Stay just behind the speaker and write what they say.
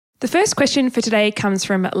The first question for today comes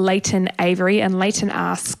from Leighton Avery, and Leighton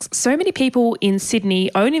asks, so many people in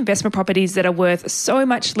Sydney own investment properties that are worth so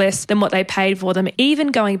much less than what they paid for them, even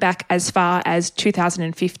going back as far as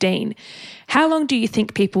 2015. How long do you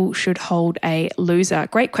think people should hold a loser?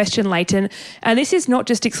 Great question, Leighton. And this is not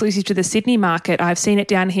just exclusive to the Sydney market. I've seen it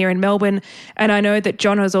down here in Melbourne, and I know that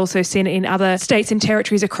John has also seen it in other states and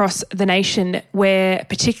territories across the nation, where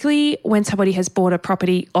particularly when somebody has bought a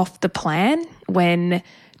property off the plan, when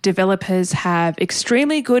developers have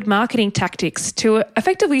extremely good marketing tactics to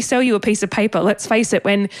effectively sell you a piece of paper. Let's face it,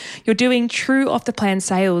 when you're doing true off-the-plan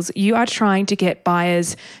sales, you are trying to get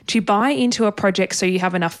buyers to buy into a project so you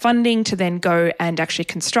have enough funding to then go and actually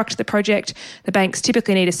construct the project. The banks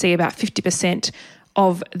typically need to see about 50%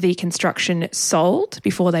 of the construction sold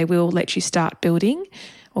before they will let you start building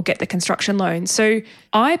or get the construction loan. So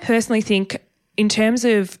I personally think in terms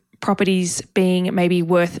of properties being maybe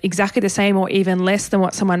worth exactly the same or even less than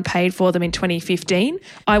what someone paid for them in 2015,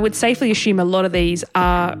 I would safely assume a lot of these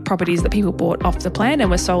are properties that people bought off the plan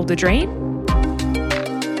and were sold the dream.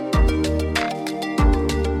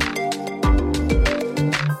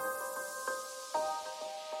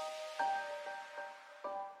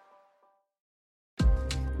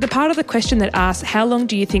 The part of the question that asks, how long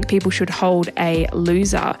do you think people should hold a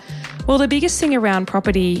loser? Well, the biggest thing around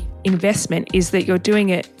property investment is that you're doing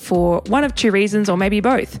it for one of two reasons, or maybe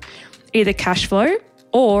both, either cash flow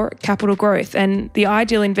or capital growth. And the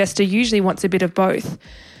ideal investor usually wants a bit of both.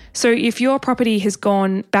 So if your property has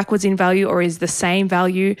gone backwards in value or is the same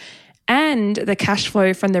value and the cash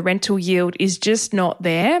flow from the rental yield is just not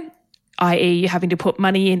there, i.e. you're having to put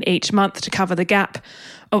money in each month to cover the gap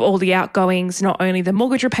of all the outgoings, not only the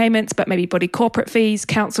mortgage repayments, but maybe body corporate fees,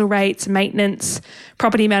 council rates, maintenance,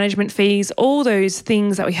 property management fees, all those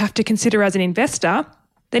things that we have to consider as an investor,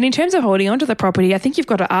 then in terms of holding onto the property, I think you've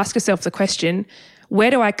got to ask yourself the question, where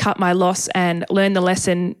do I cut my loss and learn the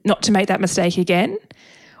lesson not to make that mistake again?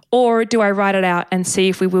 Or do I write it out and see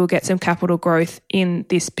if we will get some capital growth in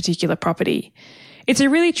this particular property? It's a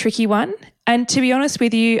really tricky one. And to be honest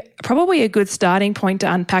with you, probably a good starting point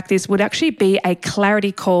to unpack this would actually be a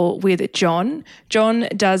clarity call with John. John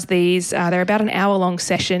does these, they're about an hour-long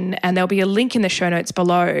session, and there'll be a link in the show notes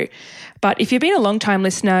below. But if you've been a long-time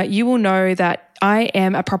listener, you will know that I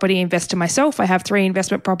am a property investor myself. I have 3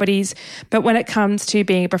 investment properties. But when it comes to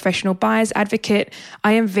being a professional buyer's advocate,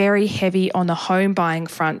 I am very heavy on the home buying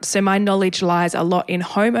front. So my knowledge lies a lot in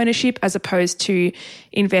home ownership as opposed to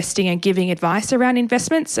investing and giving advice around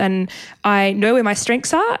investments. And I know where my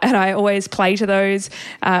strengths are, and I always play to those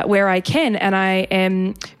where I can. And I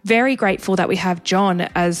am very grateful that we have John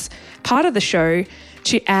as part of the show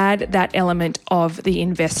to add that element of the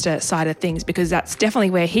investor side of things, because that's definitely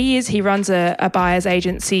where he is. He runs a buyer's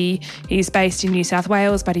agency. He's based in New South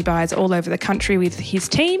Wales, but he buys all over the country with his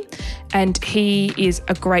team. And he is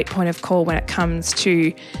a great point of call when it comes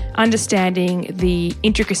to understanding the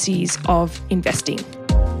intricacies of investing.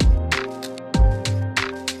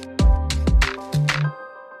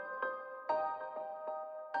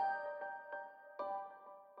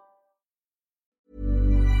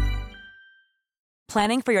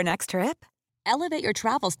 Planning for your next trip? Elevate your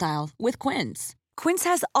travel style with Quince. Quince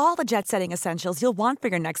has all the jet-setting essentials you'll want for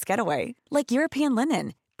your next getaway, like European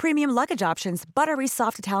linen, premium luggage options, buttery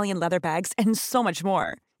soft Italian leather bags, and so much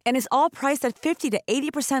more. And is all priced at 50 to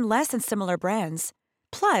 80% less than similar brands.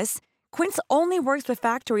 Plus, Quince only works with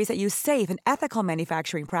factories that use safe and ethical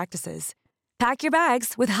manufacturing practices. Pack your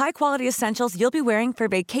bags with high-quality essentials you'll be wearing for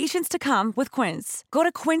vacations to come with Quince. Go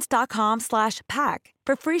to quince.com/pack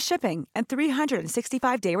for free shipping and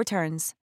 365-day returns.